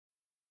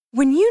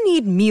When you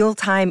need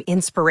mealtime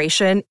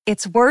inspiration,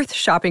 it's worth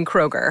shopping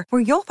Kroger,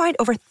 where you'll find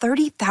over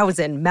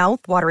 30,000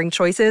 mouth-watering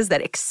choices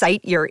that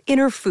excite your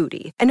inner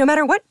foodie. And no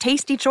matter what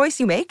tasty choice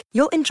you make,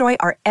 you'll enjoy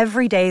our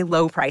everyday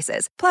low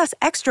prices, plus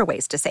extra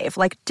ways to save,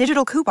 like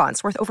digital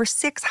coupons worth over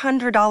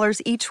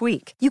 $600 each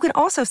week. You can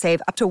also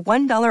save up to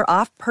 $1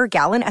 off per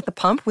gallon at the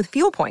pump with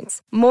fuel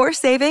points. More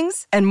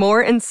savings and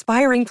more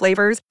inspiring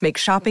flavors make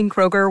shopping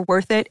Kroger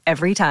worth it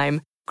every time.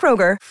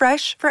 Kroger,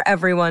 fresh for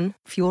everyone.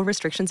 Fuel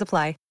restrictions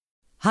apply.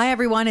 Hi,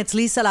 everyone. It's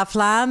Lisa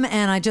Laflamme,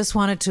 and I just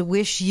wanted to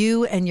wish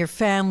you and your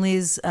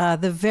families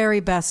the very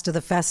best of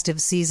the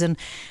festive season.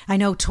 I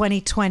know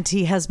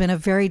 2020 has been a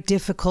very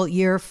difficult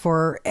year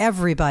for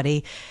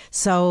everybody,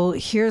 so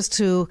here's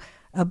to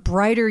a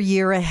brighter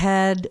year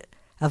ahead,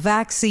 a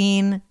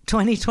vaccine,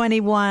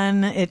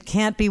 2021. It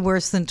can't be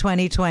worse than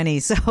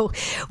 2020. So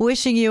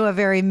wishing you a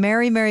very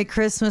Merry, Merry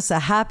Christmas, a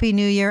Happy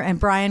New Year, and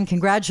Brian,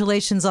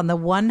 congratulations on the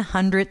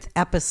 100th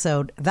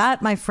episode.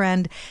 That, my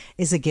friend,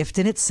 is a gift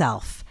in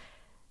itself.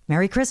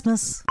 Merry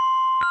Christmas.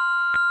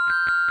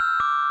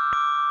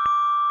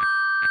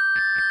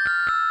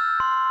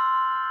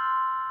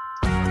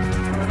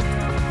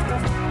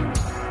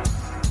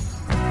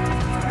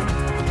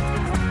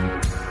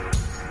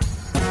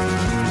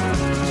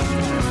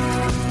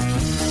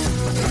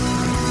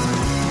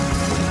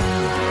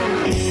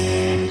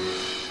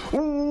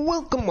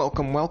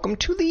 Welcome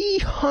to the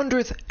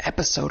 100th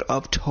episode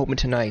of Tobin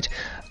Tonight.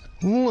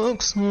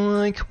 Looks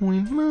like we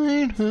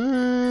might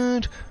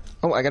hurt.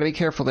 Oh, I gotta be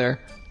careful there.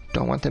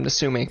 Don't want them to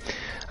sue me.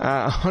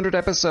 100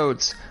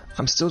 episodes.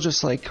 I'm still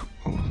just like,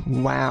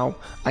 wow.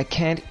 I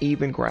can't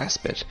even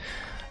grasp it.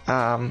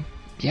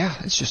 Yeah,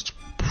 it's just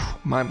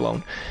mind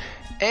blown.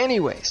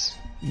 Anyways,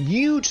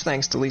 huge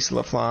thanks to Lisa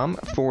Laflamme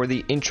for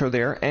the intro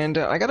there, and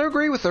I gotta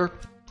agree with her.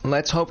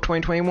 Let's hope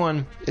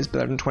 2021 is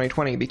better than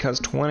 2020,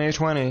 because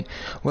 2020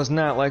 was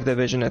not like the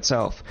vision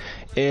itself.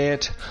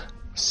 It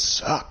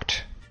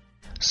sucked.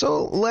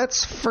 So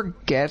let's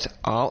forget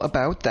all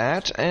about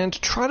that and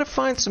try to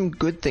find some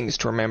good things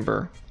to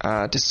remember,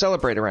 to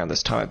celebrate around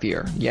this time of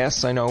year.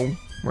 Yes, I know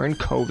we're in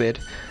COVID,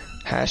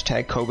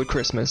 hashtag COVID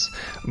Christmas,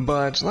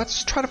 but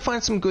let's try to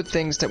find some good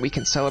things that we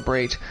can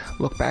celebrate,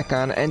 look back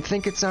on, and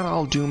think it's not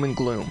all doom and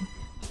gloom.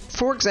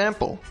 For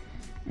example,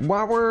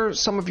 what were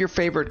some of your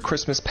favorite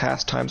Christmas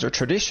pastimes or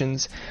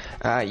traditions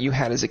you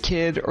had as a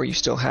kid, or you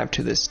still have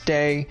to this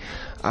day?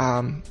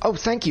 Oh,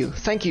 thank you,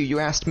 you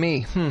asked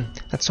me.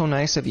 That's so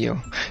nice of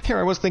you. Here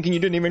I was thinking you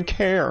didn't even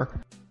care.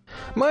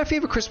 My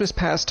favorite Christmas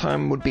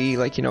pastime would be,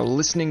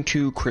 listening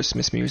to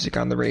Christmas music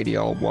on the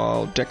radio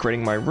while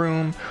decorating my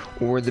room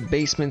or the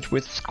basement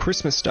with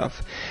Christmas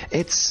stuff.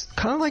 It's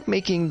kind of like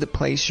making the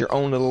place your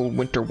own little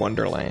winter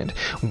wonderland.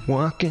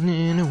 Walking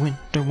in a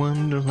winter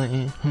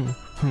wonderland.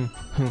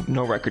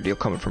 No record deal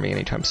coming for me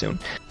anytime soon.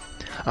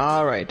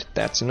 Alright,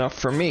 that's enough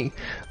for me.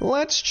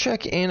 Let's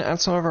check in on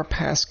some of our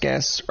past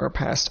guests or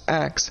past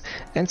acts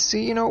and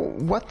see,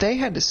 what they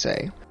had to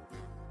say.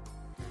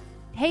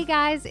 Hey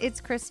guys, it's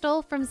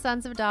Crystal from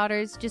Sons of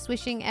Daughters, just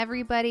wishing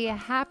everybody a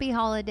happy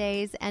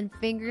holidays and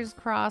fingers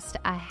crossed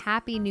a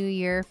happy new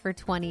year for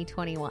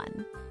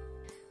 2021.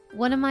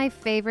 One of my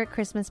favorite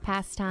Christmas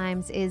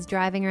pastimes is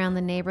driving around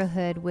the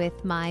neighborhood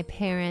with my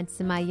parents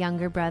and my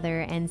younger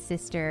brother and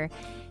sister,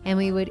 and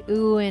we would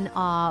ooh and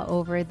ah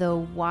over the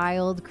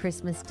wild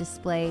Christmas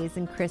displays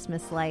and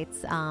Christmas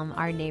lights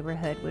our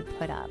neighborhood would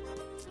put up.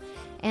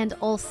 And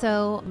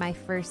also, my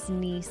first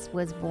niece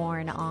was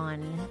born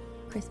on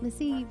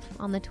Christmas Eve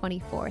on the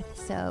 24th,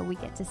 so we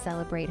get to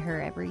celebrate her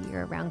every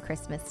year around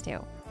Christmas too.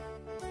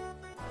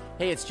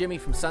 Hey, it's Jimmy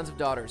from Sons of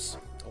Daughters.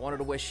 I wanted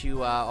to wish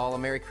you all a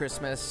Merry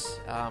Christmas.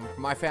 From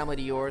my family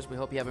to yours, we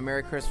hope you have a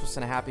Merry Christmas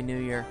and a Happy New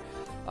Year.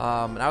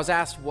 And I was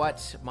asked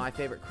what my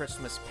favorite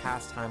Christmas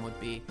pastime would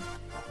be,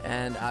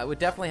 and it would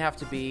definitely have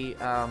to be,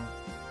 I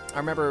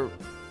remember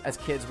as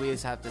kids we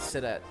used to have to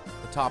sit at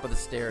the top of the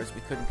stairs.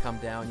 We couldn't come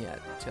down yet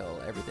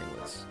until everything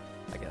was,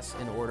 I guess,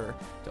 in order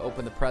to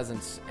open the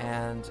presents.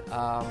 And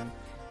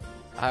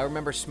I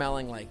remember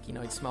smelling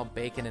you'd smell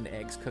bacon and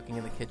eggs cooking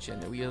in the kitchen.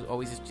 We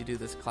always used to do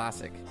this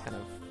classic kind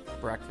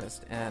of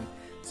breakfast. And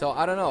so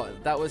I don't know,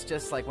 that was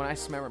just like when I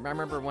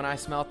remember when I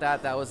smelled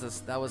that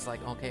was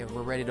like, okay,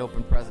 we're ready to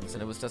open presents.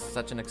 And it was just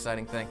such an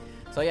exciting thing.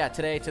 So yeah,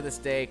 today, to this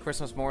day,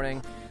 Christmas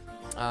morning,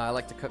 I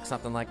like to cook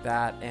something like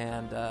that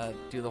and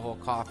do the whole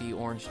coffee,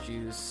 orange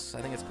juice.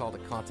 I think it's called a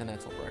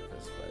continental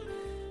breakfast,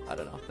 but I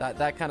don't know.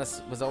 That kind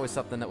of was always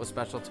something that was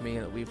special to me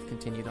that we've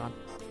continued on.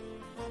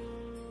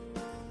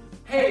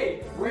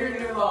 Hey, we're your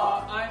new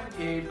law. I'm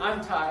Gabe.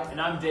 I'm Ty. And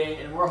I'm Dane,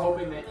 and we're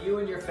hoping that you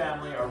and your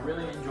family are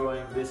really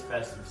enjoying this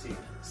festive season.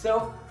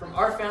 So, from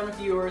our family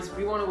to yours,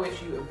 we want to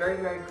wish you a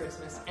very Merry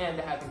Christmas and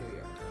a Happy New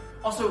Year.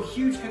 Also,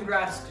 huge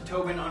congrats to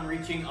Tobin on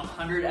reaching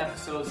 100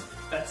 episodes.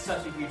 That's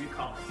such a huge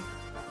accomplishment.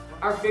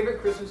 Our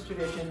favorite Christmas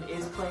tradition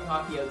is playing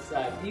hockey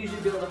outside. We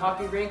usually build a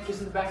hockey rink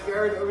just in the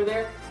backyard over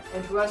there,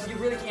 and to us, you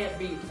really can't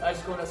beat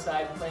just going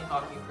outside and playing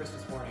hockey on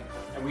Christmas morning.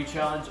 And we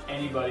challenge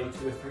anybody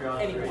to a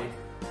 3-on-3. Anyone.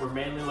 We're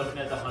mainly looking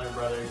at the Hunter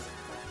brothers.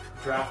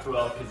 draft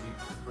well because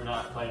we're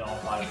not playing all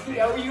 5.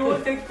 Yeah, you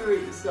won't pick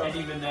 3. So. And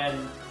even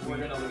then, we're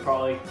gonna lose.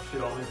 Probably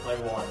should only play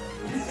 1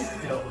 and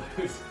still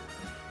lose.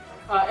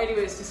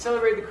 Anyways, to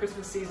celebrate the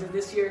Christmas season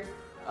this year,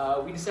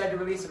 we decided to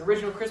release an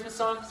original Christmas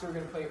song, so we're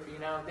going to play it for you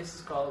now. This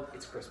is called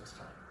It's Christmas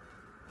Time.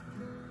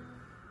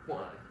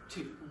 1,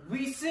 2.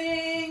 We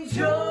sing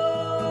joy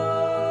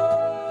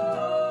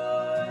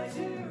to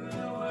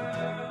the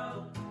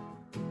world,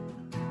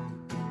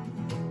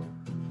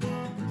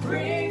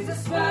 brings a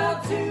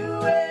smile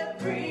to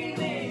every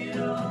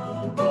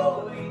little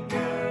boy and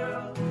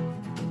girl.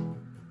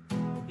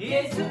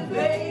 It's a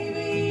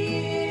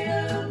baby in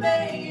a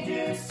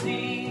manger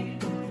scene,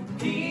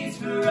 peace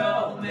for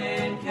all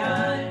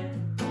mankind.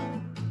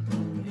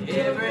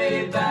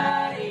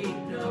 Everybody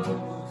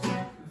knows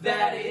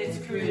that it's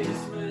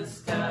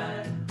Christmas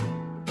time.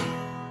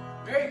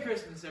 Merry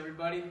Christmas,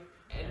 everybody,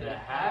 And a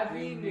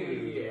Happy New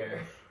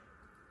Year.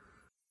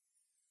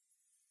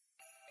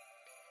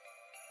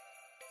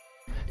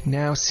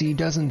 Now, see,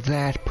 doesn't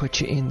that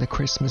put you in the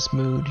Christmas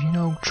mood? You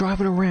know,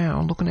 driving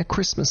around, looking at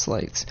Christmas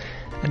lights,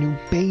 a new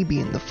baby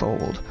in the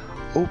fold,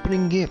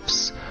 opening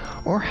gifts,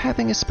 or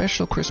having a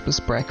special Christmas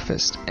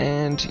breakfast,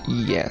 and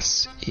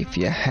yes, if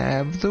you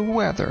have the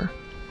weather,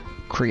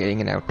 creating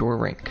an outdoor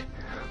rink.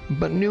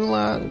 But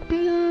Nuala,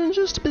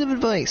 just a bit of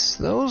advice.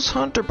 Those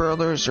Hunter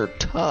brothers are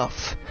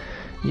tough.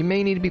 You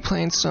may need to be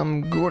playing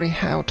some Gordie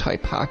Howe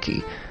type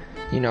hockey.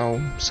 You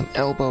know, some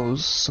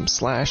elbows, some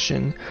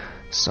slashing,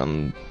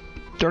 some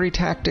dirty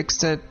tactics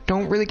that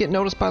don't really get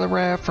noticed by the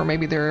ref, or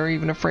maybe they're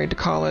even afraid to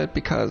call it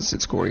because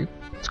it's Gordie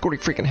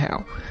freaking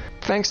Howe.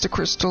 Thanks to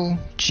Crystal,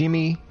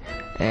 Jimmy,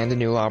 and the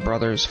Nuala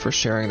brothers for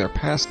sharing their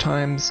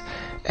pastimes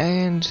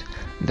and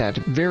that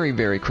very,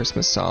 very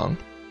Christmas song.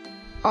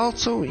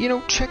 Also, you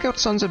know, check out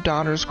Sons of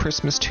Daughters'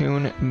 Christmas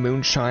tune,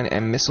 Moonshine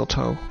and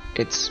Mistletoe.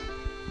 It's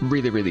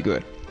really, really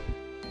good.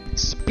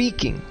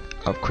 Speaking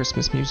of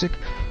Christmas music,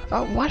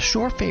 what's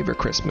your favorite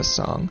Christmas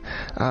song?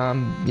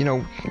 You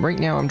know, right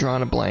now I'm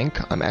drawing a blank.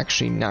 I'm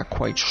actually not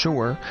quite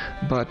sure,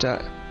 but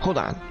hold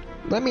on.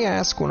 Let me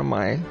ask one of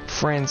my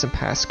friends and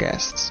past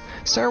guests.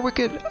 Sarah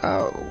Wickett,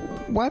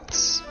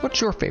 what's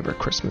your favorite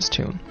Christmas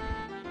tune?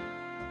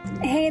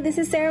 Hey, this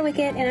is Sarah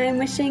Wickett, and I'm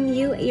wishing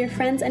you, your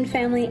friends, and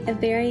family a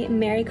very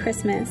Merry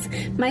Christmas.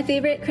 My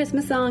favorite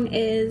Christmas song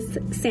is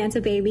Santa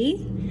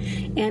Baby,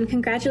 and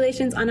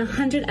congratulations on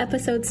 100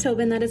 episodes,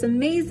 Tobin. That is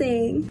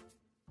amazing.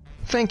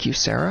 Thank you,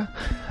 Sarah.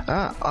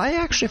 I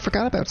actually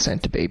forgot about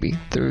Santa Baby.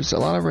 There's a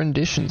lot of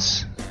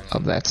renditions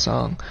of that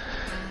song,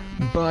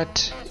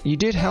 but you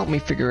did help me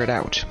figure it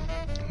out.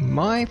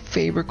 My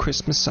favorite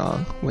Christmas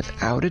song,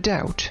 without a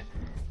doubt,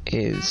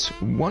 is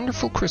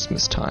Wonderful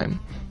Christmas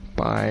Time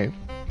by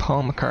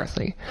Paul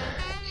McCartney.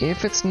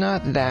 If it's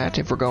not that,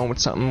 if we're going with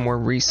something more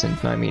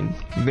recent, and I mean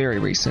very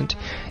recent,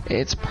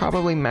 it's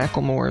probably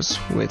Macklemore's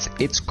with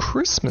It's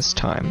Christmas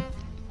Time.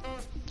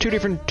 Two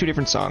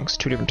different songs,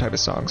 two different type of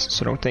songs,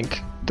 so don't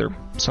think they're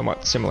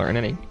somewhat similar in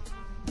any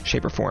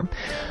shape or form.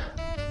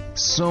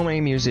 So many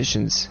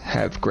musicians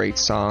have great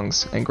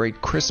songs and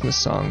great Christmas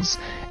songs,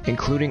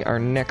 including our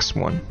next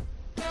one,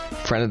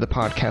 friend of the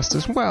podcast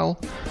as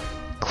well,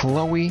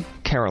 Chloe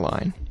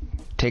Caroline.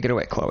 Take it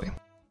away, Chloe.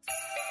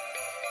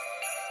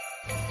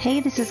 Hey,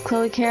 this is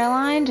Chloe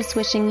Caroline, just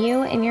wishing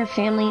you and your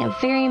family a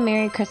very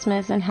Merry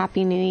Christmas and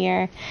Happy New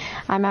Year.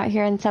 I'm out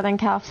here in Southern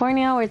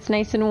California where it's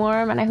nice and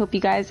warm, and I hope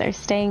you guys are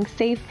staying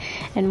safe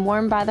and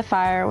warm by the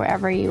fire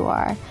wherever you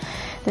are.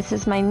 This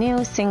is my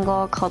new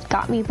single called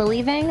Got Me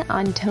Believing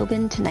on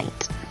Tobin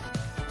Tonight.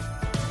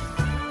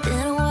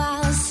 Been a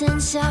while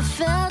since I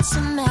felt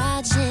some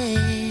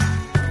magic.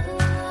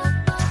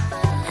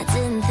 I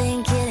didn't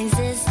think it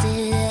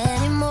existed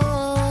anymore.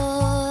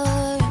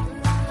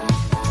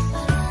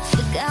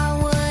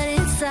 Forgot what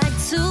it's like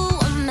to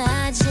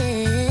imagine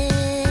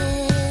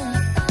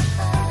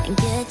and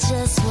get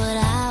just what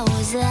I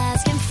was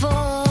asking for.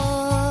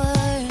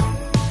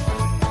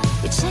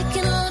 You're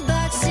checking all the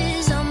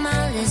boxes on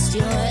my list.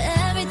 You're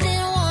everything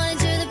I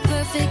wanted. You're the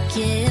perfect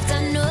gift,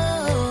 I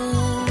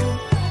know.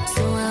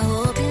 So I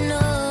hope you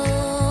know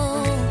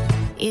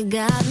you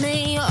got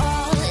me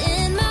all.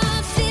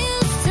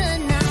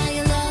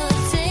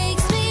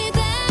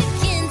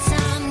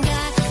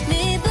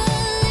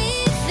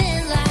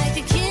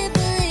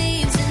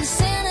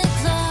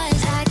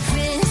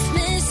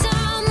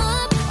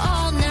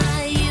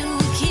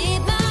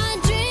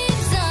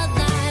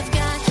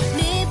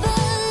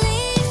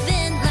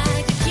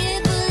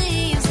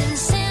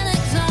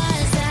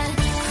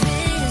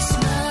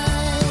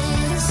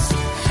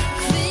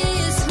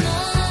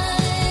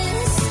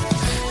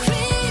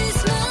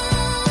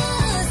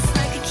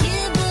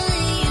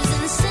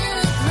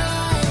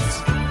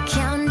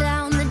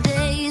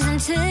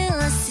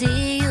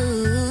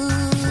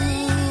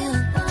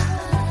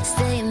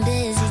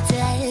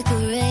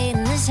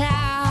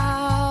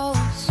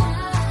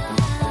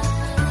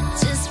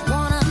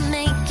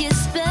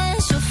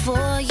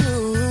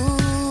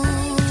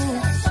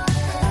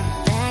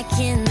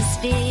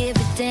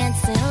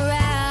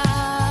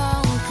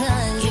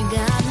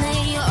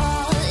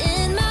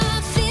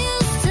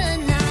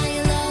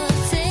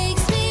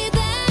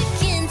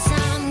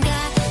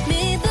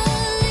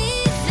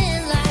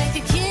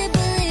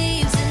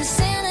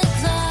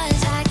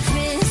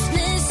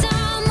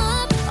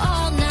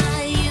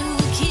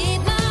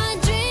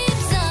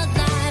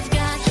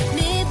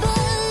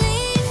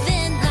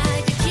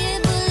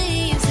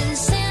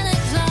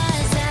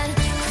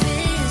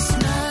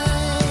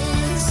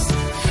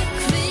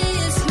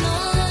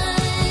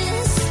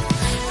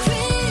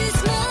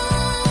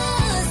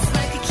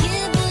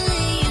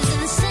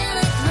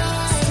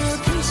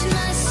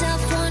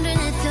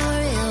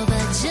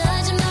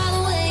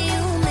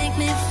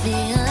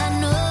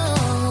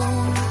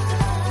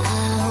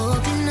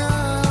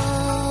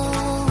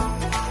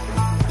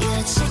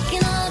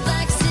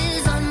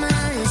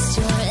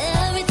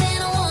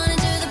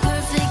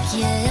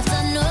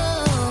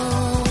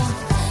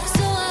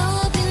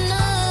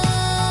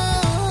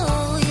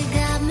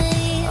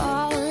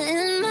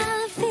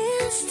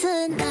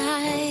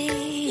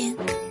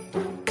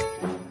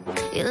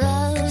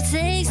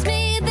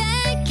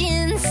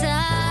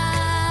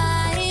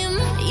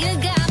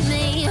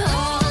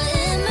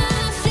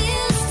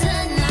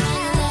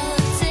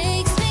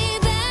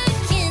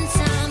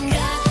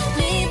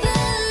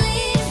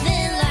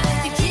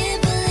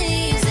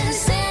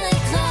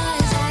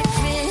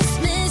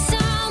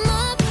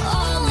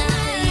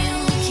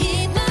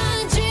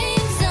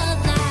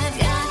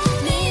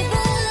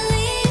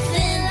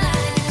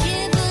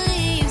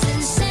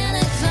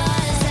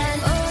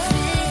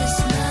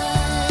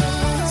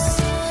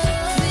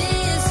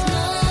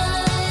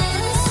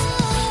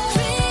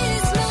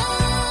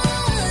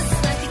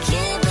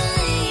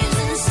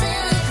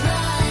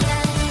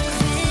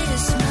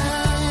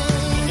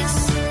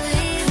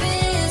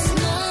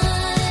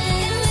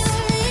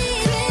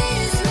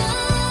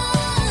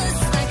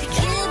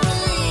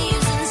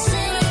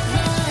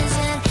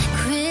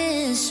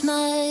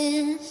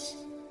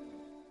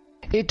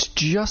 It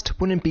just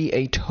wouldn't be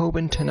a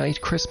Tobin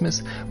Tonight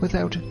Christmas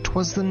without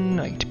 'Twas the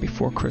Night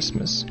Before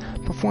Christmas,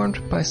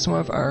 performed by some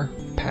of our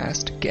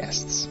past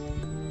guests.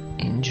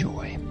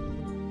 Enjoy.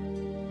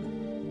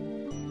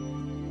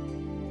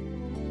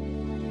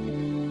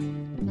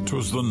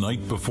 'Twas the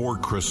night before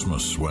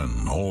Christmas when,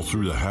 all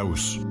through the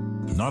house,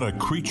 not a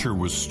creature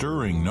was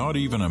stirring, not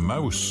even a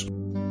mouse.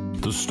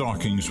 The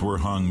stockings were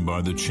hung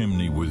by the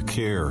chimney with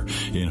care,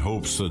 in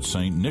hopes that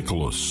St.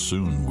 Nicholas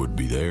soon would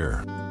be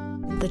there.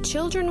 The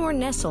children were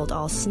nestled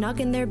all snug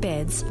in their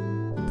beds,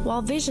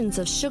 while visions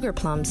of sugar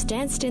plums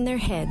danced in their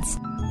heads.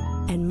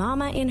 And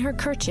Mama in her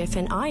kerchief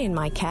and I in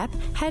my cap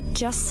had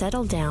just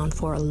settled down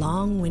for a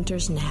long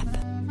winter's nap.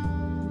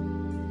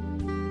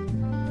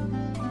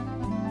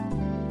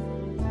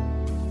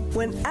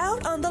 When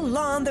out on the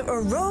lawn there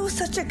arose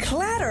such a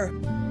clatter,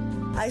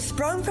 I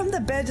sprung from the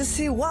bed to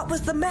see what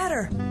was the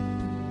matter.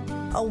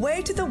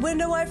 Away to the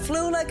window I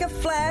flew like a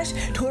flash,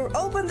 tore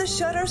open the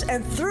shutters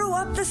and threw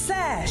up the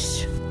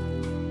sash.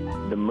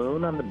 The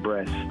moon on the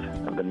breast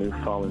of the new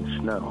fallen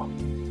snow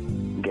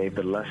gave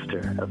the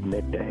luster of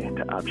midday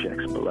to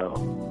objects below.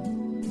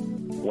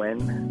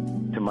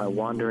 When to my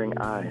wandering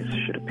eyes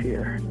should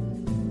appear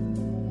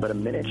but a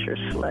miniature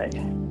sleigh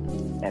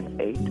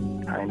and 8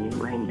 tiny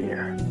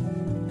reindeer.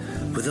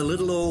 With a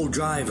little old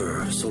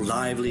driver, so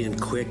lively and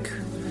quick,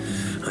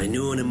 I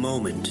knew in a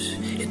moment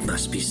it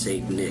must be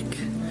St. Nick.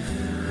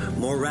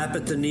 More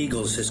rapid than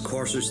eagles, his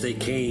coursers they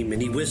came,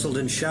 and he whistled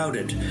and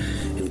shouted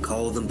and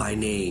called them by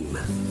name.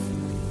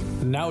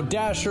 Now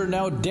Dasher,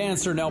 now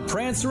Dancer, now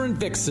Prancer and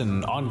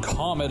Vixen, on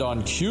Comet,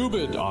 on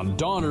Cupid, on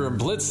Donner and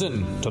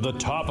Blitzen, to the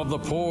top of the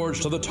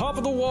porch, to the top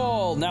of the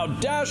wall, now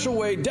dash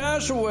away,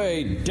 dash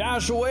away,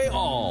 dash away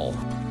all.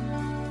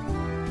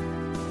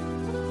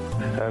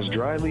 As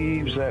dry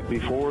leaves that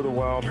before the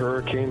wild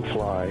hurricane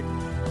fly,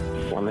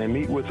 when they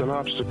meet with an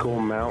obstacle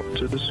mount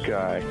to the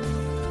sky.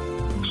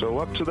 So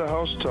up to the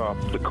housetop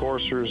the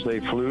coursers they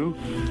flew,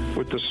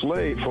 with the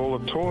sleigh full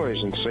of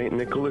toys and St.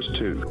 Nicholas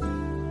too.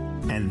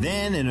 And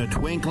then in a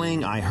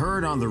twinkling I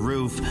heard on the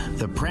roof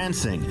the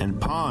prancing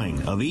and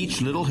pawing of each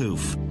little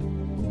hoof.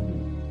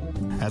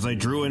 As I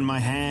drew in my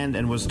hand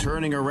and was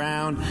turning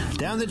around,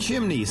 down the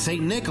chimney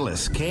St.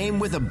 Nicholas came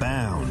with a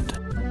bound.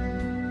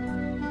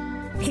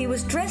 He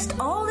was dressed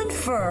all in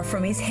fur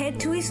from his head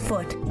to his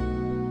foot,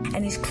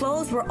 and his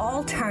clothes were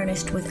all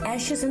tarnished with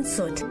ashes and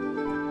soot.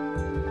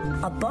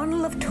 A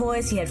bundle of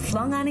toys he had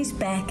flung on his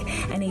back,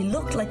 and he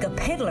looked like a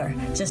peddler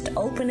just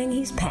opening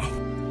his pack.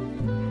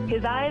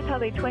 His eyes, how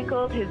they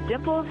twinkled, his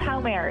dimples, how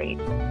merry.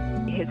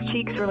 His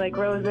cheeks were like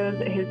roses,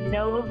 his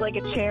nose like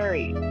a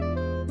cherry.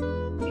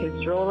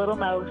 His droll little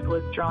mouth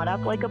was drawn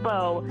up like a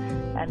bow,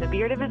 and the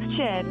beard of his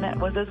chin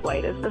was as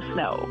white as the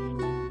snow.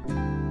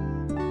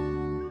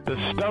 The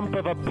stump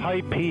of a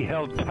pipe he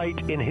held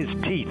tight in his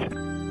teeth,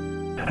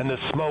 and the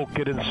smoke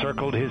it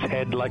encircled his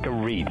head like a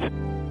wreath.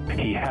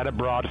 He had a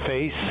broad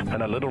face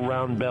and a little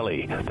round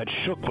belly that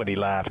shook when he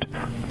laughed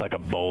like a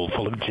bowl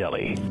full of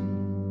jelly.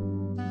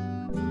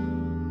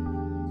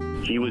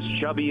 He was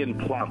chubby and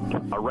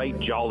plump, a right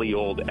jolly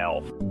old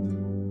elf.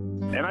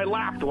 And I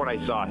laughed when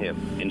I saw him,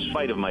 in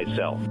spite of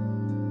myself.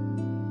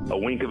 A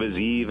wink of his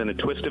eve and a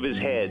twist of his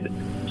head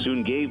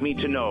soon gave me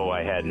to know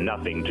I had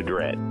nothing to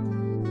dread.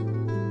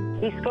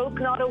 He spoke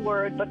not a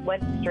word, but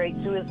went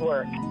straight to his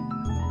work,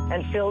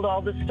 and filled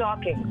all the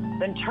stockings,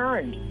 then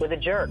turned with a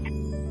jerk.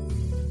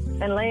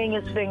 And laying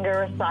his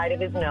finger aside of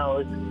his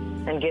nose,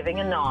 and giving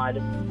a nod,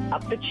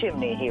 up the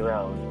chimney he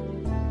rode.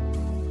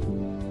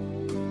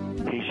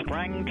 He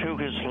sprang to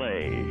his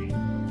sleigh.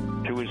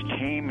 To his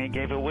team he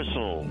gave a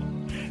whistle,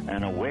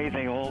 and away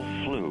they all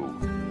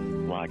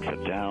flew, like the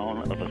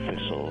down of a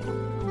thistle.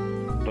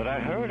 But I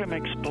heard him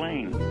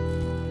explain,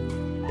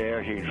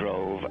 ere he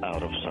drove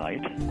out of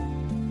sight.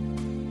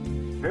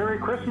 Merry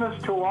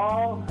Christmas to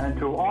all, and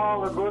to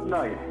all a good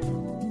night.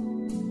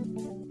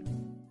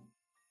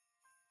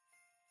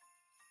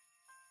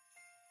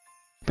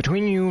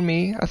 Between you and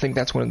me, I think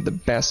that's one of the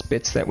best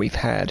bits that we've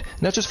had,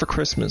 not just for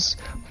Christmas,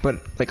 but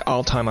like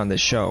all time on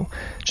this show.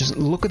 Just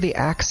look at the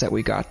acts that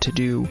we got to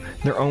do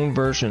their own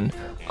version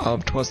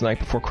of 'Twas the Night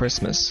Before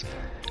Christmas.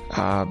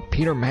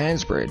 Peter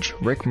Mansbridge,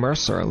 Rick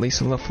Mercer,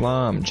 Lisa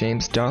LaFlamme,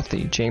 James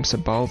Duthie, James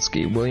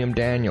Sabalski, William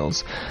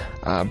Daniels,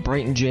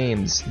 Brighton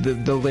James,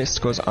 the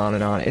list goes on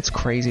and on. It's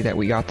crazy that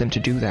we got them to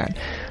do that.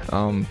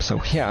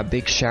 So yeah, a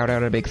big shout out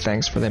and a big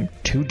thanks for them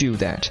to do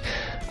that.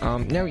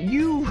 Now,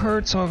 you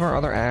heard some of our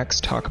other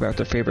acts talk about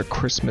their favorite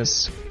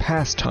Christmas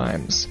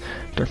pastimes,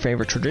 their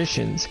favorite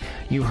traditions.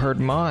 You heard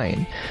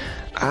mine.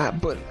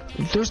 But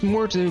there's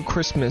more to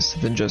Christmas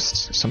than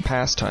just some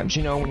pastimes.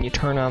 You know, when you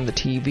turn on the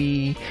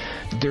TV,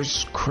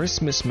 there's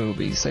Christmas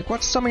movies. Like,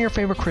 what's some of your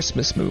favorite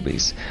Christmas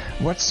movies?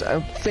 What's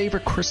a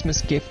favorite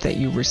Christmas gift that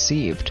you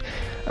received?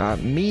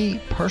 Me,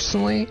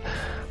 personally,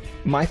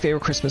 my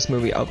favorite Christmas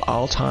movie of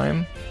all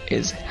time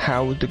is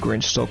How the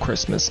Grinch Stole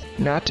Christmas.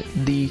 Not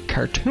the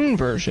cartoon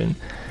version,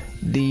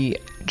 the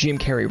Jim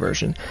Carrey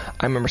version.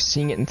 I remember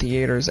seeing it in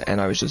theaters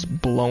and I was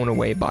just blown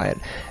away by it.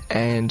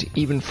 And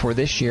even for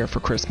this year, for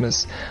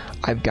Christmas,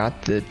 I've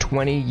got the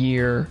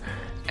 20-year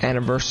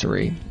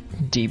anniversary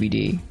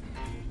DVD.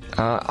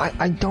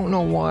 I don't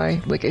know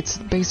why. Like, it's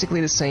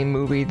basically the same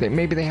movie.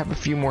 Maybe they have a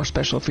few more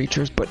special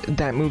features, but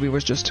that movie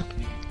was just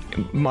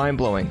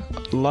mind-blowing.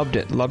 Loved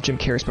it. Loved Jim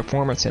Carrey's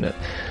performance in it.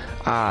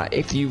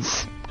 If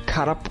you've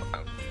caught up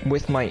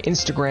with my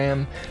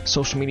Instagram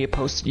social media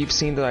posts, you've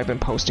seen that I've been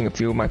posting a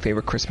few of my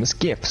favorite Christmas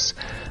gifts.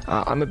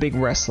 I'm a big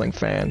wrestling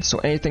fan, so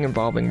anything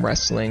involving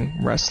wrestling,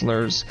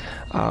 wrestlers,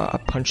 a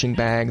punching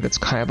bag that's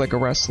kind of like a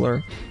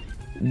wrestler,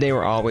 they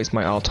were always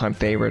my all-time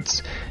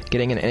favorites.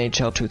 Getting an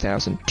NHL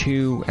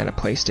 2002 and a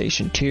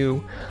PlayStation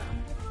 2,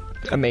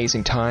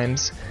 amazing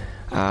times.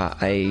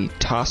 A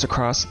toss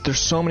across. There's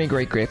so many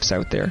great gifts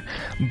out there,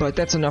 but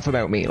that's enough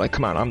about me. Like,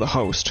 come on, I'm the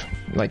host.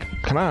 Like,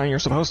 come on, you're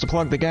supposed to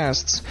plug the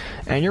guests.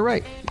 And you're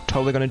right,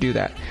 totally gonna do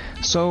that.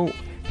 So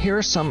here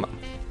are some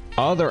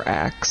other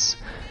acts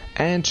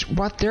and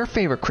what their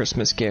favorite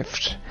Christmas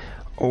gift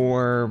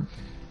or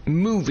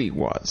movie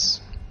was.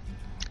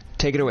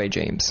 Take it away,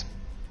 James.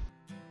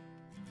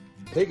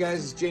 Hey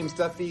guys, it's James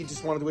Duffy.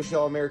 Just wanted to wish you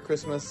all a Merry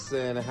Christmas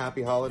and a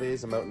Happy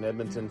Holidays. I'm out in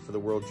Edmonton for the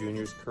World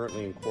Juniors,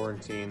 currently in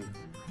quarantine,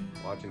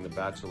 watching The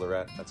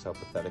Bachelorette. That's how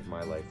pathetic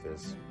my life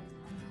is.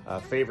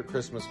 Favorite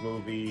Christmas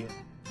movie,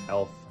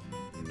 Elf,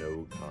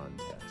 No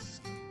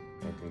Contest.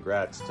 And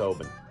congrats,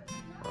 Tobin,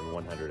 on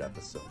 100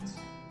 episodes.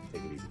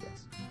 Take it easy,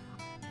 guys.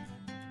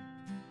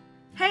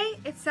 Hey,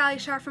 it's Sally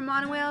Shaw from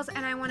Monowales,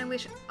 and I want to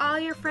wish all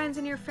your friends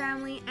and your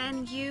family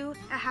and you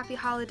a happy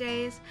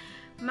holidays.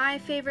 My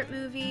favorite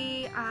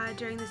movie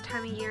during this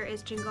time of year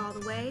is Jingle All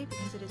the Way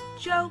because it is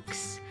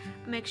jokes.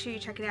 Make sure you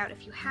check it out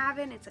if you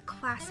haven't. It's a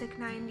classic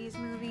 90s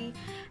movie.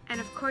 And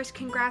of course,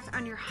 congrats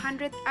on your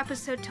 100th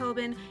episode,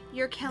 Tobin.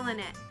 You're killing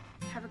it.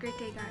 Have a great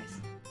day,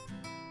 guys.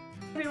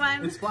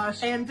 Everyone, it's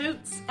Flash and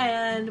Boots,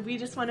 and we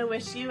just want to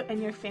wish you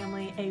and your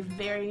family a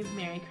very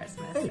Merry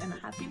Christmas and a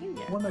Happy New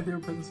Year. One of my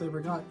favorite presents I ever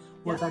got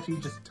was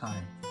actually just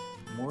time.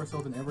 More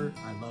so than ever,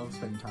 I love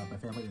spending time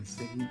with my family and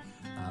singing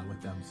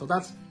with them. So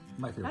that's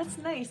my favorite. That's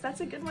nice. That's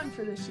a good one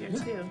for this year,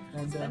 too.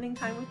 And, spending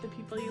time with the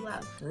people you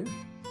love.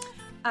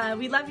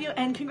 We love you,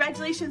 and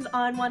congratulations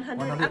on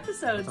 100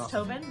 episodes, that's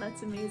awesome. Tobin.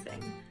 That's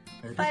amazing.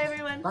 Bye,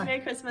 everyone. Bye. Merry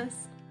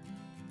Christmas.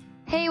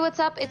 Hey, what's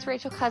up? It's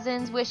Rachel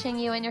Cousins wishing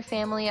you and your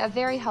family a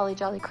very holly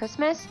jolly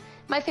Christmas.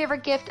 My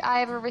favorite gift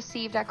I ever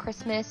received at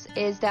Christmas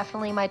is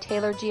definitely my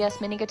Taylor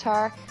GS mini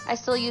guitar. I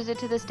still use it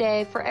to this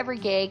day for every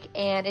gig,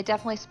 and it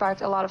definitely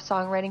sparked a lot of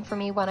songwriting for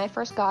me when I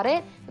first got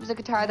it. It was a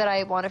guitar that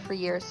I wanted for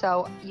years,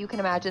 so you can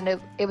imagine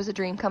it was a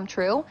dream come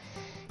true.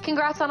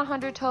 Congrats on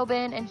 100,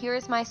 Tobin, and here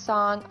is my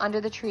song,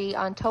 Under the Tree,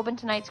 on Tobin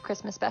Tonight's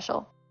Christmas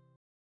special.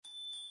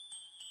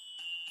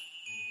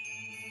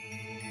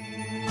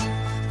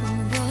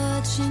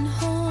 Watching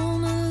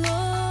Home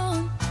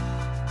Alone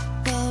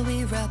while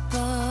we wrap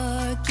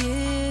our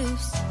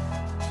gifts,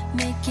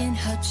 making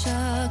hot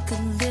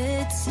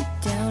chocolate, sit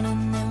down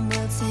and then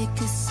we'll take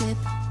a sip.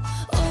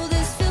 Oh,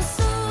 this feels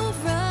so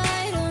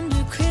right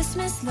under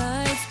Christmas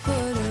lights. Put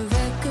a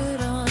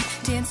record on,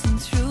 dancing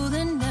through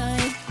the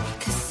night,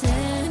 'cause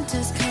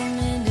Santa's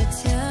coming to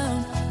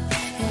town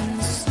and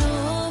the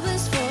snow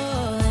is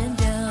falling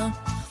down.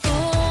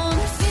 Oh,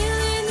 I'm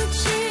feeling the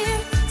cheer,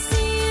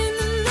 seeing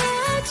the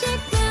magic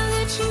now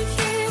that you're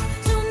here.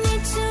 Don't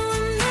need to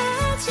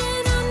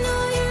imagine, I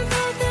know you're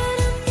all that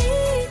I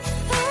need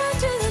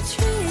under the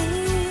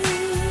tree.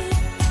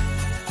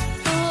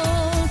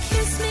 Oh,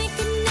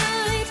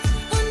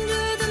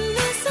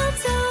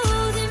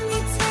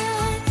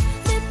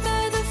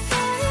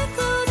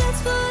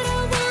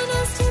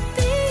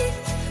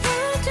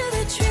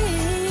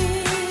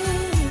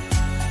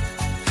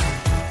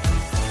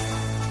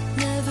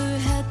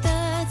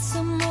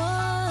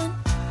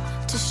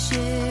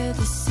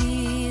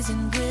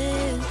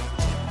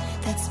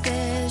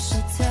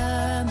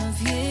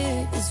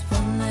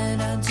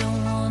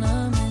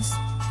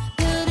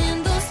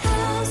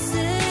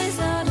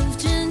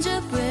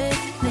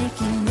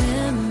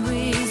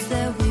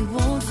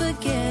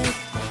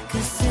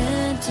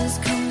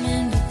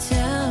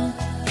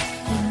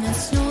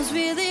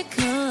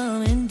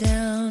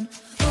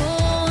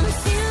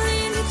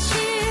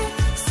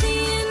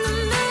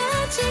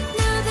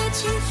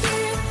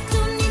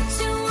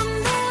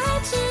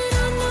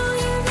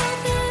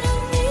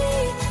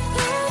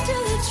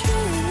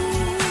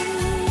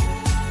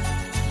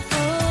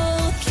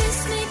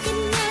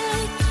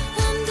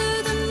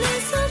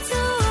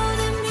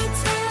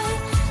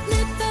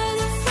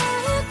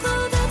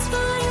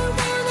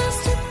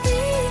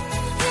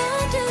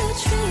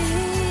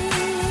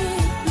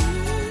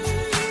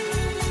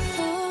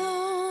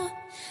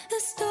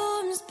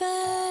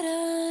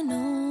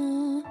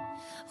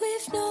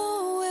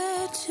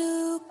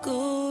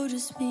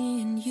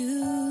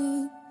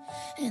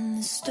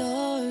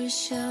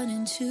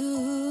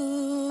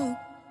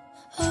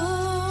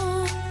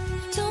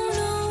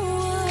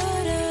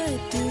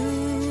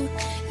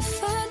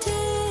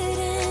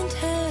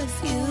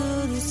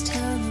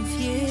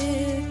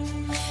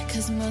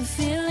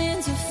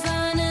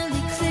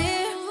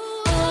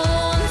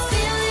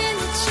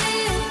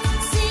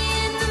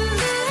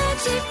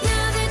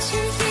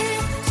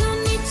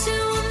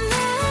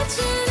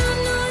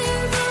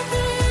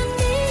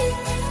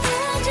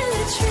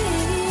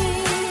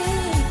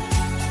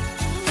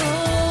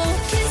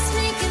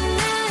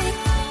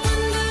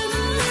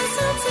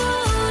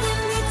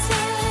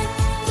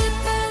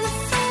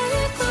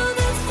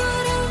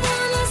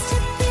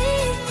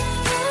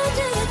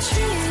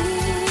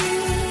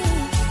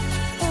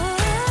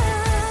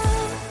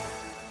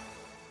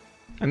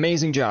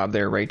 Amazing job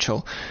there,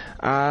 Rachel.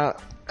 Now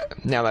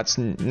what's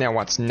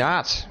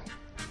not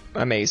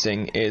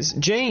amazing is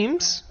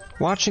James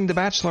watching The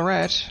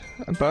Bachelorette,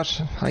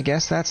 but I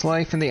guess that's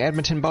life in the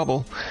Edmonton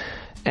bubble.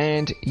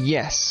 And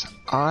yes,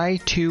 I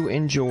too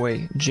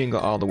enjoy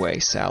Jingle All the Way,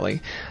 Sally.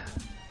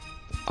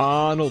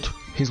 Arnold,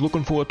 he's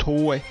looking for a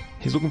toy.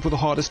 He's looking for the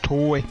hottest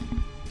toy.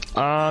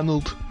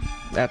 Arnold.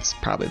 That's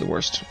probably the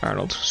worst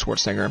Arnold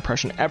Schwarzenegger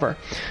impression ever.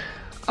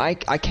 I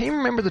can't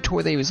remember the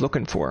toy that he was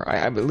looking for.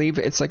 I believe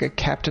it's like a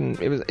Captain...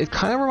 It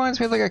kind of reminds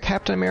me of like a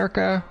Captain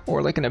America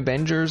or like an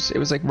Avengers. It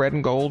was like red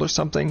and gold or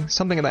something.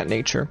 Something of that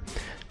nature.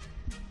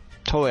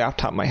 Totally off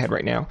the top of my head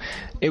right now.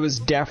 It was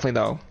definitely,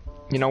 though...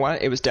 You know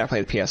what? It was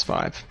definitely the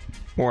PS5.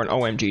 Or an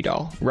OMG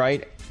doll.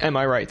 Right? Am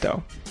I right,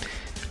 though?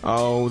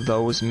 Oh,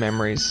 those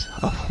memories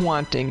of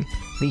wanting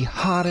the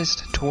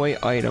hottest toy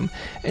item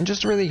and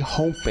just really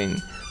hoping,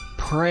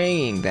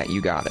 praying that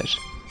you got it.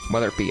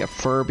 Whether it be a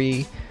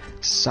Furby,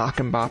 sock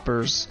and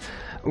boppers,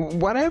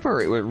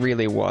 whatever it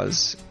really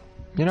was.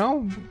 You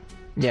know?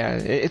 Yeah,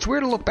 it's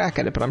weird to look back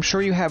at it, but I'm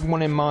sure you have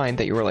one in mind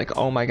that you were like,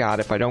 oh my god,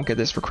 if I don't get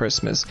this for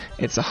Christmas,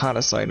 it's the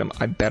hottest item,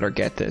 I better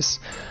get this.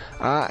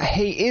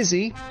 Hey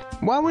Izzy,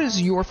 what was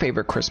your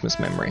favorite Christmas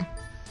memory?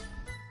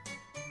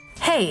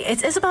 Hey,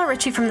 it's Isabel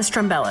Ritchie from the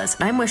Strumbellas,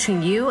 and I'm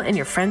wishing you and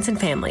your friends and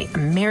family a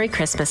Merry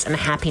Christmas and a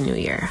Happy New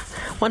Year.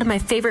 One of my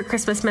favorite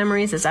Christmas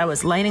memories is I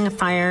was lighting a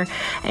fire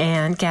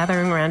and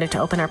gathering around it to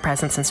open our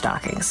presents and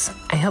stockings.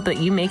 I hope that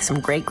you make some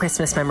great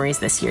Christmas memories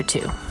this year,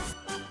 too.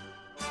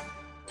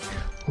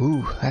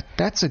 Ooh,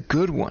 that's a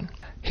good one.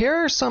 Here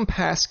are some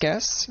past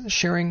guests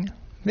sharing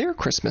their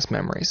Christmas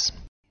memories.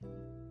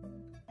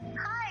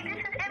 Hi, this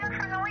is Emma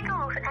from the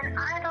Wiggles, and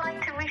I'd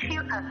like to wish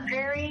you a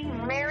very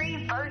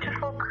merry,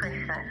 beautiful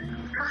Christmas.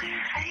 My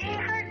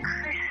favourite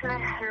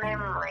Christmas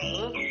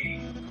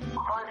memory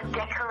was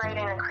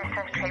decorating the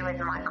Christmas tree with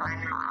my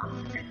grandma.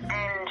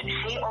 And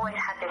she always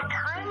had this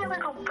tiny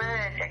little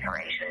bird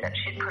decoration that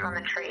she'd put on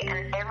the tree,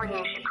 and every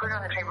year she'd put it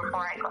on the tree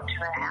before I got to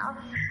her house,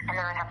 and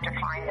then I'd have to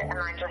find it, and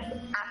I just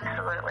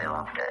absolutely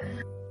loved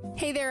it.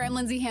 Hey there, I'm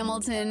Lindsay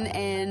Hamilton,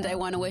 and I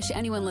want to wish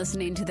anyone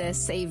listening to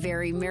this a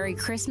very Merry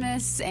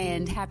Christmas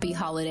and Happy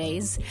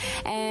Holidays.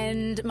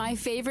 And my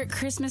favorite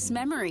Christmas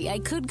memory, I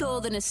could go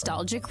the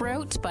nostalgic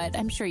route, but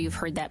I'm sure you've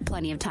heard that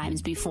plenty of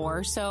times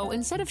before. So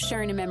instead of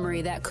sharing a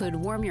memory that could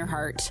warm your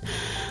heart,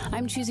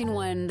 I'm choosing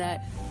one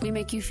that may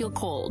make you feel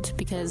cold,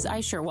 because I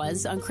sure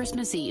was on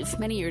Christmas Eve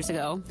many years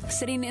ago,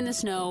 sitting in the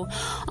snow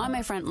on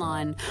my front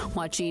lawn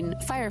watching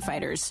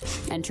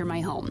firefighters enter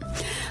my home.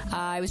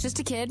 I was just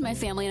a kid, my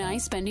family and I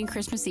spending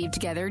Christmas Eve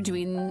together,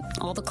 doing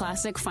all the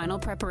classic final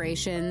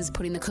preparations,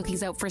 putting the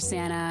cookies out for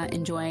Santa,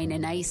 enjoying a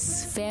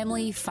nice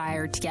family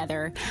fire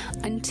together,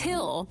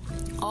 until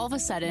all of a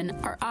sudden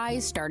our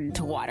eyes started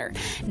to water.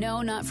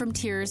 No, not from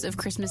tears of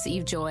Christmas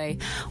Eve joy.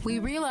 We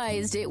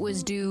realized it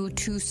was due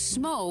to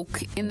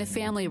smoke in the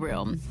family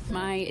room.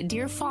 My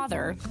dear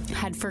father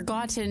had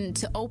forgotten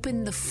to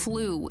open the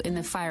flue in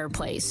the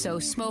fireplace, so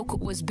smoke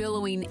was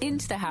billowing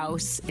into the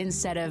house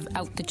instead of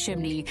out the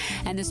chimney,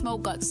 and the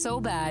smoke got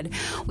so bad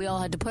we all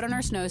had to put on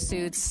our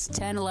snowsuits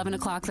 10, 11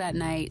 o'clock that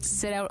night,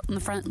 sit out on the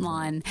front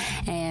lawn,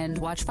 and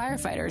watch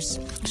firefighters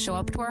show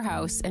up to our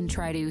house and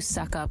try to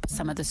suck up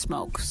some of the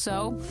smoke.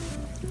 So,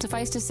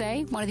 suffice to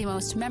say, one of the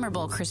most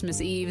memorable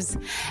Christmas Eves,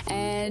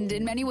 and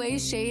in many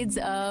ways shades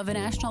of a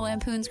National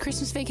Lampoon's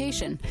Christmas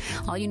Vacation.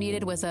 All you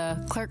needed was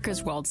a Clark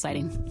Griswold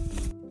sighting.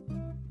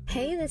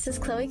 Hey, this is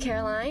Chloe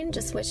Caroline,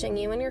 just wishing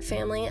you and your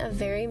family a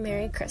very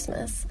Merry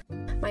Christmas.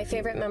 My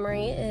favorite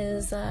memory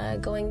is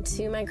going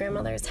to my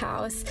grandmother's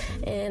house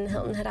in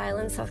Hilton Head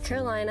Island, South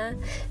Carolina.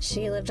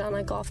 She lived on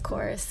a golf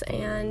course,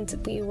 and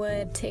we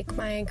would take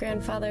my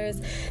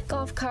grandfather's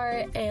golf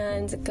cart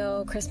and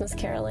go Christmas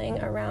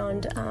caroling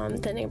around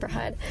the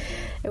neighborhood.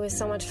 It was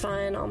so much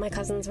fun. All my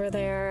cousins were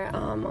there.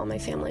 All my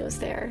family was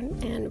there,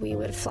 and we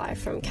would fly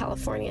from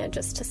California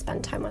just to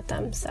spend time with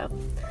them. So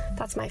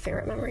that's my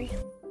favorite memory.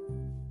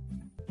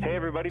 Hey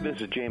everybody,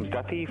 this is James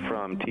Duffy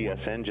from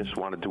TSN. Just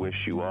wanted to wish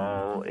you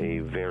all a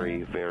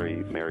very, very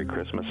Merry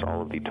Christmas,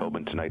 all of the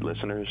Tobin Tonight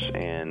listeners,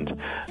 and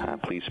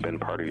please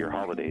spend part of your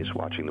holidays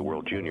watching the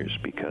World Juniors,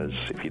 because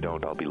if you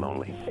don't, I'll be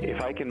lonely.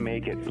 If I can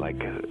make it like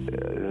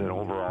an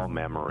overall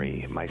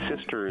memory, my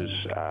sisters,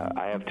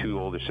 I have two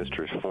older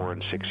sisters, 4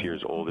 and 6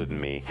 years older than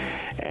me,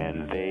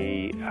 and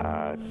they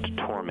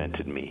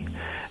tormented me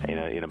in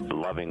a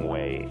loving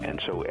way,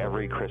 and so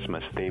every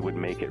Christmas they would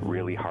make it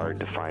really hard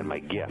to find my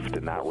gift,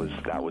 and that was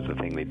the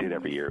thing they did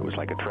every year. It was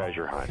like a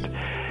treasure hunt,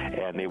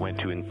 and they went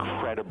to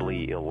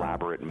incredibly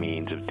elaborate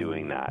means of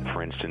doing that.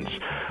 For instance,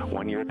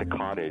 one year at the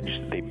cottage,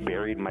 they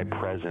buried my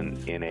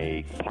present in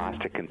a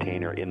plastic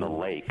container in the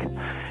lake,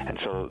 and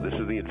so this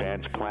is the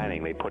advanced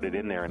planning. They put it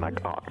in there in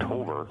like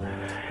October,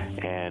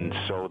 and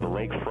so the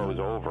lake froze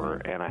over,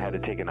 and I had to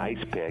take an ice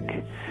pick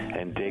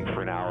and dig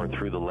for an hour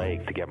through the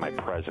lake to get my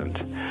present.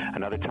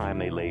 Another time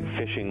they laid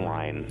fishing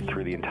line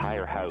through the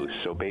entire house,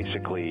 so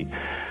basically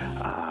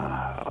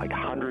like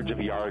hundreds of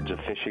yards yards of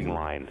fishing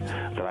line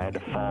that I had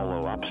to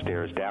follow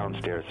upstairs,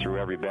 downstairs, through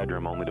every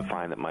bedroom, only to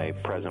find that my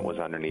present was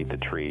underneath the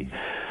tree.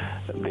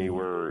 They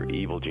were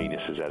evil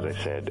geniuses, as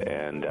I said,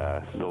 and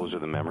those are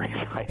the memories,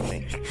 I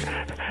think,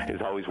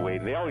 is always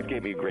waiting. They always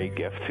gave me a great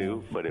gift,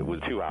 too, but it was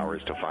 2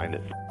 hours to find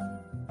it.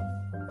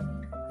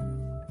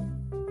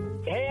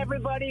 Hey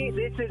everybody,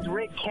 this is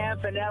Rick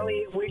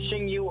Campanelli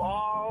wishing you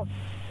all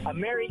a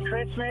Merry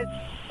Christmas.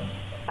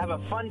 Have a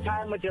fun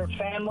time with your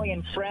family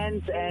and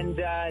friends, and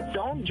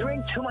don't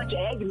drink too much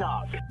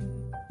eggnog.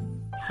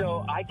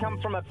 So I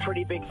come from a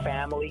pretty big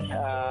family.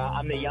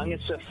 I'm the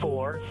youngest of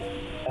 4.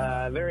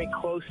 Very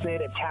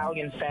close-knit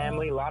Italian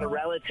family, a lot of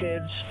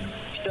relatives.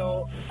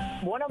 So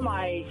one of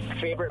my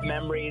favorite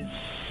memories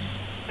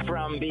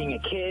from being a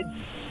kid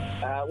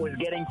was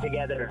getting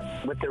together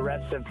with the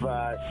rest of,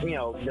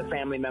 the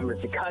family members,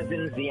 the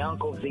cousins, the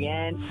uncles, the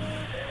aunts,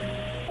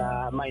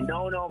 my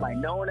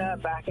nona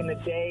back in the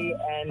day.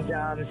 And,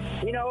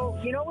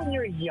 when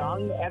you're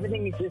young,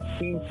 everything just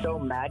seems so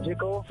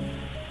magical.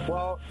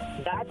 Well,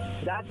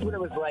 that's what it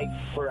was like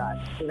for us,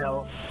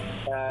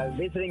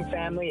 visiting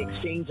family,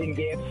 exchanging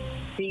gifts,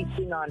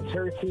 feasting on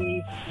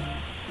turkey,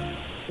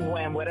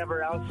 and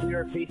whatever else we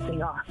were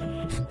feasting on.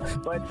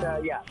 But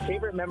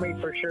favorite memory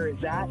for sure is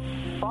that,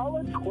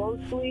 followed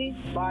closely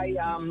by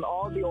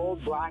all the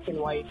old black and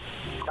white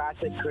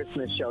classic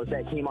Christmas shows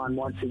that came on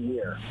once a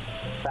year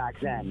back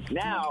then.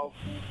 Now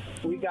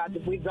we've got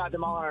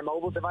them all on our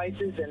mobile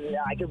devices, and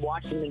I could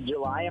watch them in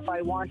July if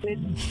I wanted.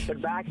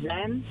 But back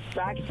then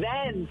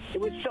it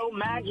was so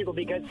magical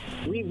because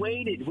we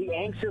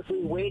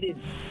anxiously waited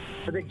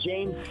for the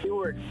James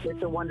Stewart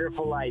It's a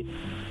Wonderful Life.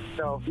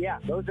 So yeah,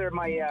 those are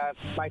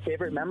my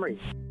favorite memories.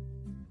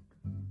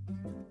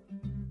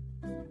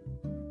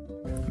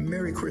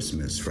 Merry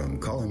Christmas from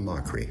Colin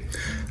Mockery.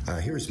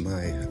 Here's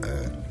my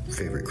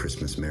favorite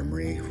Christmas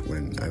memory.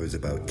 When I was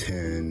about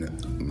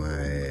 10,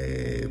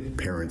 my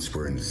parents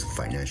were in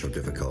financial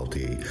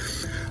difficulty.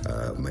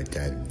 My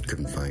dad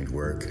couldn't find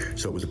work,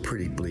 so it was a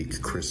pretty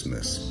bleak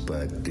Christmas.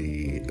 But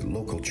the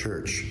local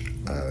church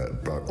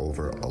brought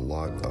over a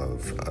lot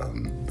of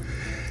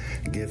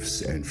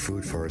gifts and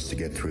food for us to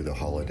get through the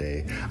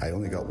holiday. I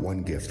only got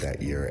one gift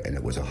that year, and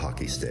it was a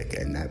hockey stick,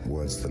 and that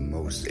was the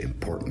most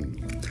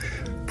important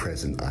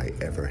present I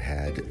ever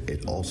had.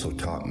 It also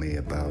taught me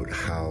about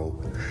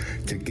how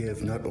to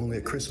give not only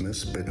at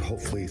Christmas, but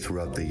hopefully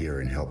throughout the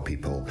year, and help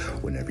people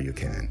whenever you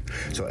can.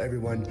 So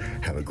everyone,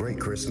 have a great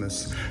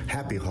Christmas,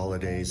 happy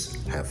holidays,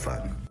 have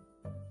fun.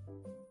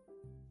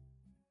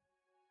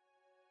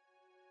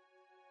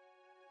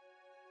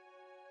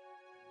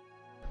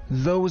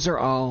 Those are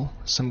all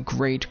some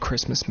great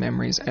Christmas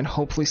memories, and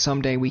hopefully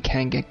someday we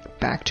can get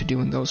back to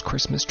doing those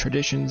Christmas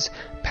traditions,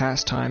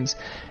 pastimes,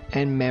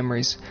 and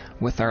memories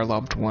with our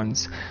loved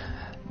ones.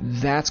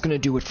 That's going to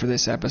do it for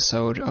this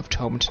episode of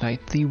Tobin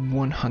Tonight, the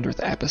 100th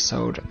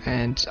episode,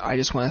 and I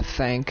just want to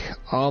thank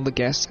all the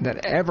guests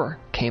that ever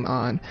came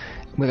on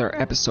with our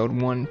episode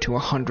 1 to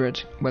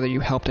 100, whether you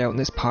helped out in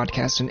this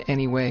podcast in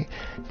any way.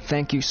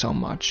 Thank you so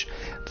much.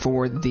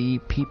 For the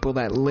people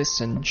that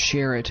listen,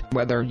 share it,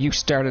 whether you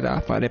started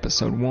off at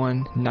episode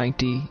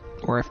 190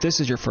 or if this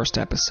is your first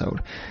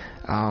episode.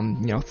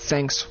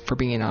 Thanks for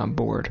being on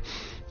board.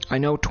 I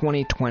know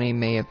 2020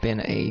 may have been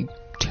a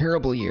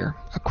terrible year,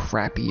 a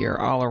crappy year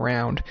all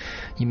around.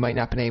 You might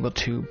not have been able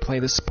to play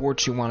the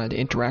sports you wanted,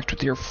 interact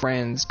with your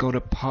friends, go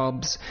to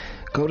pubs,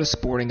 go to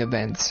sporting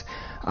events.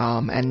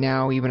 And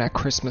now even at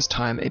Christmas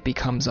time, it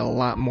becomes a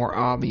lot more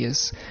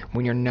obvious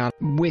when you're not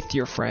with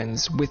your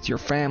friends, with your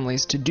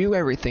families, to do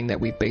everything that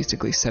we've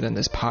basically said in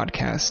this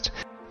podcast.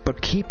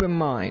 But keep in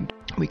mind,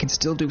 we can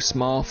still do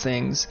small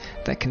things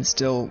that can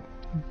still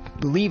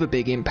leave a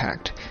big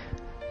impact.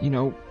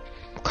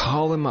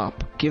 Call them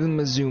up, give them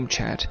a Zoom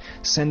chat,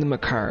 send them a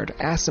card,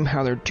 ask them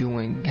how they're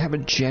doing, have a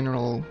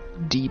general,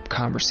 deep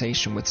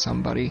conversation with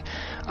somebody.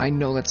 I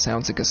know that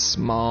sounds like a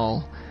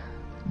small,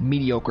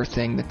 mediocre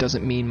thing that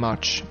doesn't mean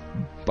much,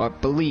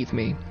 but believe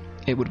me,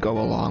 it would go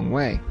a long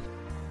way.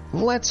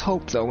 Let's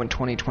hope, though, in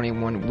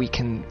 2021 we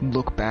can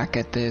look back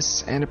at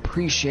this and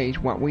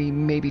appreciate what we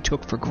maybe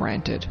took for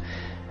granted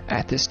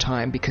at this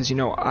time, because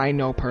I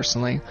know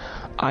personally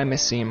I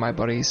miss seeing my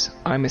buddies.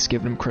 I miss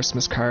giving them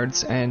Christmas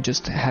cards and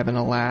just having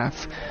a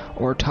laugh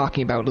or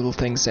talking about little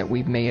things that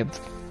we may have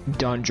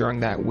done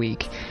during that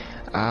week.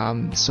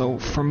 So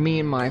for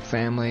me and my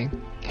family,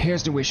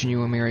 here's to wishing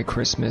you a Merry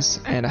Christmas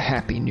and a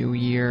Happy New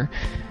Year.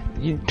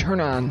 You turn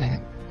on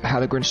How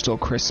the Grinch Stole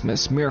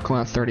Christmas, Miracle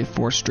on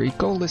 34th Street,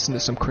 go listen to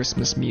some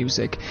Christmas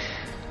music,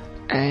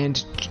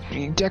 and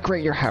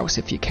decorate your house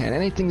if you can.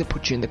 Anything to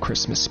put you in the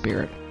Christmas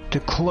spirit. To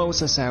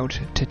close us out,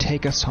 to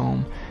take us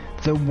home,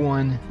 the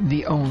one,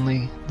 the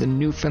only, the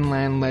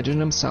Newfoundland legend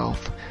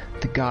himself,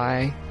 the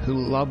guy who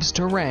loves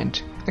to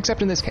rent,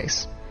 except in this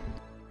case,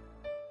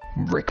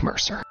 Rick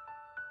Mercer.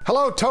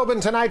 Hello,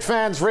 Tobin Tonight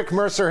fans. Rick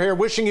Mercer here,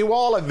 wishing you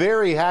all a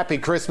very happy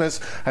Christmas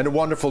and a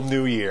wonderful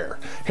New Year.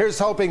 Here's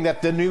hoping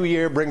that the New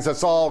Year brings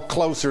us all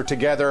closer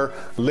together,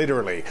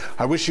 literally.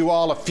 I wish you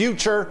all a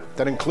future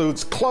that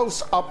includes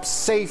close-up,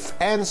 safe,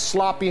 and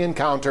sloppy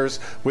encounters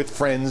with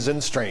friends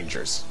and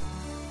strangers.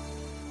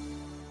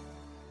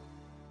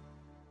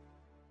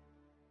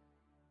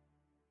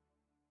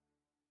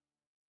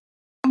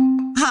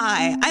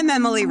 Hi, I'm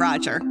Emily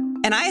Roger,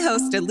 and I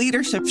host a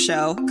leadership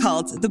show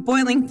called The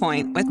Boiling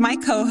Point with my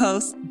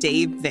co-host,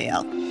 Dave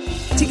Vale.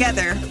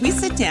 Together, we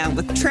sit down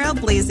with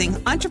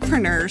trailblazing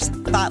entrepreneurs,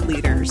 thought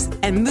leaders,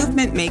 and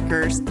movement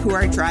makers who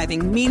are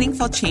driving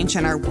meaningful change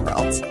in our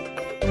world.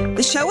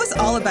 The show is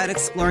all about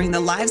exploring the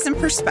lives and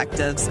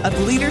perspectives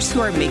of leaders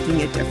who are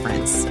making a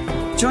difference.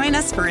 Join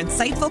us for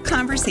insightful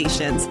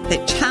conversations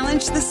that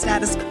challenge the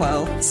status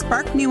quo,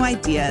 spark new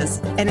ideas,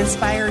 and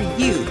inspire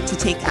you to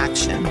take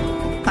action.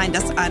 Find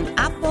us on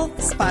Apple,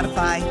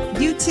 Spotify,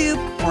 YouTube,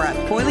 or at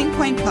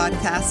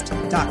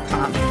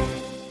boilingpointpodcast.com.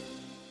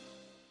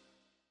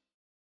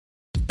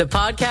 The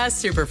Podcast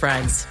Super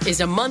Friends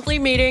is a monthly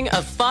meeting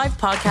of 5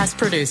 podcast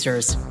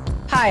producers.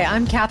 Hi,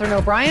 I'm Katherine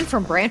O'Brien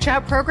from Branch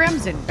Out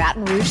Programs in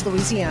Baton Rouge,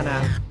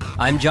 Louisiana.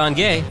 I'm John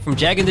Gay from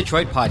Jag and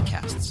Detroit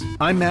Podcasts.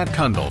 I'm Matt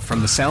Kundle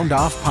from the Sound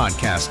Off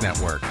Podcast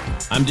Network.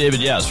 I'm David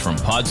Yaz from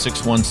Pod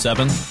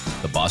 617,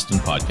 the Boston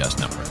Podcast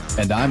Network.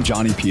 And I'm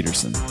Johnny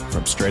Peterson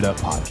from Straight Up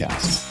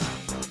Podcasts.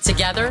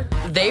 Together,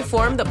 they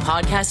form the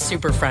Podcast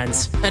Super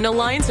Friends, an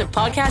alliance of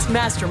podcast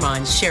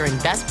masterminds sharing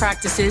best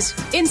practices,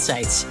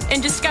 insights,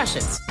 and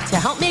discussions to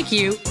help make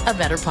you a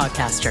better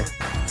podcaster.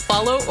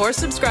 Follow or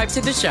subscribe to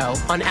the show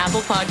on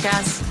Apple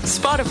Podcasts,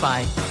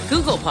 Spotify,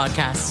 Google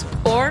Podcasts,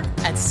 or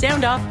at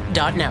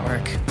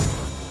soundoff.network.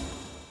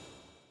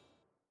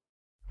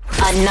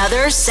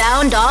 Another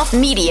Sound Off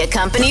Media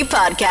Company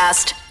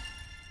podcast.